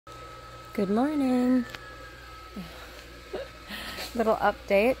Good morning. Little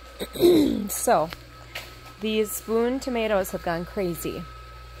update. So, these spoon tomatoes have gone crazy.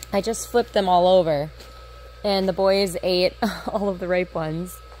 I just flipped them all over, and the boys ate all of the ripe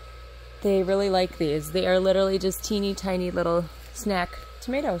ones. They really like these. They are literally just teeny tiny little snack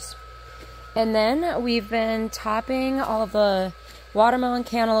tomatoes. And then we've been topping all of the watermelon,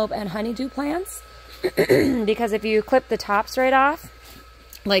 cantaloupe, and honeydew plants because if you clip the tops right off,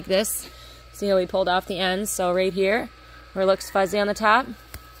 like this, see how we pulled off the ends? So right here, where it looks fuzzy on the top,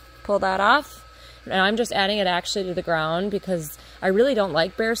 pull that off. And I'm just adding it actually to the ground because I really don't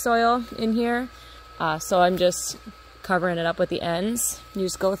like bare soil in here. So I'm just covering it up with the ends. You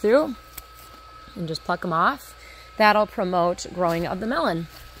just go through and just pluck them off. That'll promote growing of the melon.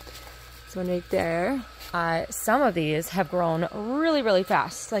 So right there, some of these have grown really, really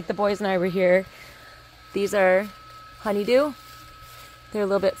fast. Like the boys and I were here. These are honeydew. They're a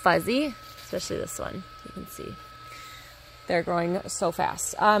little bit fuzzy, especially this one, you can see. They're growing so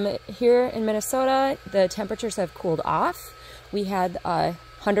fast. Here in Minnesota, the temperatures have cooled off. We had a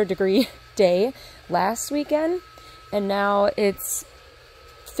 100-degree day last weekend, and now it's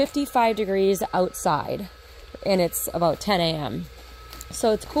 55 degrees outside, and it's about 10 a.m.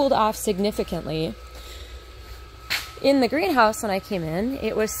 So it's cooled off significantly. In the greenhouse when I came in,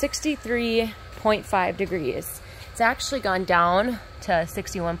 it was 63.5 degrees. It's actually gone down to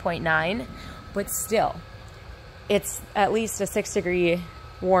 61.9, but still, it's at least a 6-degree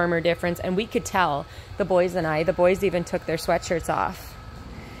warmer difference, and we could tell, the boys and I, the boys even took their sweatshirts off.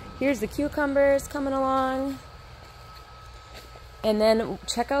 Here's the cucumbers coming along. And then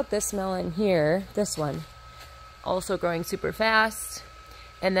check out this melon here, this one, also growing super fast.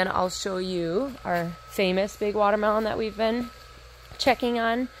 And then I'll show you our famous big watermelon that we've been checking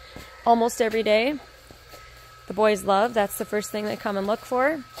on almost every day. The boys love, that's the first thing they come and look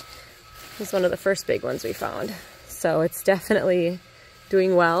for. This is one of the first big ones we found. So it's definitely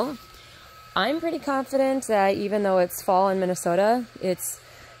doing well. I'm pretty confident that even though it's fall in Minnesota, it's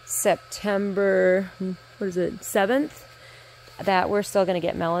September, 7th, that we're still gonna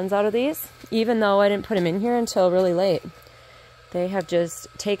get melons out of these, even though I didn't put them in here until really late. They have just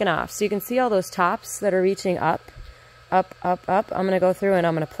taken off. So you can see all those tops that are reaching up, up, up, up. I'm gonna go through and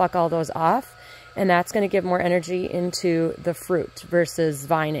I'm gonna pluck all those off, and that's gonna give more energy into the fruit versus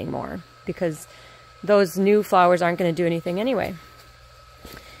vining more, because those new flowers aren't gonna do anything anyway.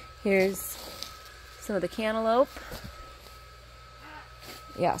 Here's some of the cantaloupe.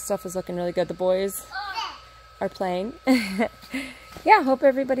 Yeah, stuff is looking really good. The boys are playing. Yeah, hope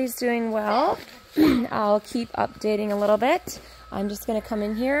everybody's doing well. I'll keep updating a little bit. I'm just gonna come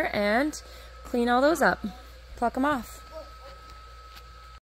in here and clean all those up, pluck them off.